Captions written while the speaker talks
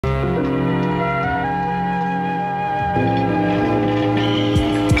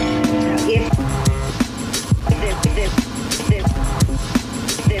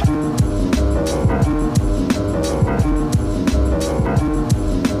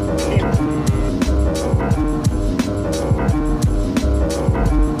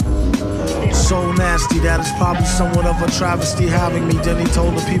that it's probably somewhat of a travesty having me. Then he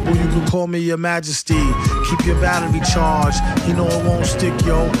told the people, you can call me your majesty. Keep your battery charged, you know it won't stick,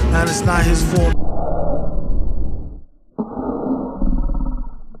 yo, and it's not his fault.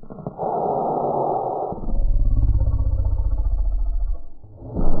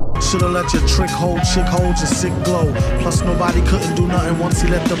 Shoulda let your trick hold, chick hold your sick glow. Plus nobody couldn't do nothing once he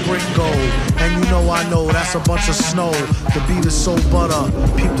let the brick go. And you know I know that's a bunch of snow. The beat is so butter.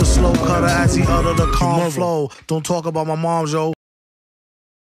 Peep the slow cutter as he utter the calm flow. Don't talk about my mom, yo.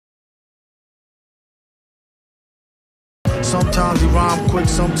 Sometimes he rhyme quick,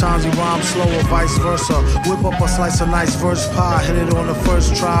 sometimes he rhyme slow, or vice versa. Whip up a slice of nice verse pie, hit it on the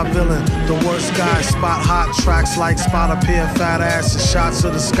first try, villain. The worst guy, spot hot tracks like spot a pair of fat asses. Shots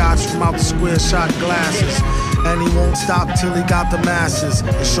of the scotch from out the square shot glasses. And he won't stop till he got the masses.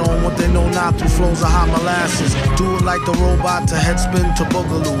 And show them what they know not through flows of hot molasses. Do it like the robot to headspin to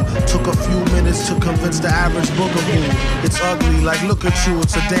boogaloo. Took a few minutes to convince the average boogaboo. It's ugly, like look at you,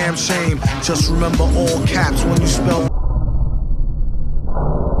 it's a damn shame. Just remember all caps when you spell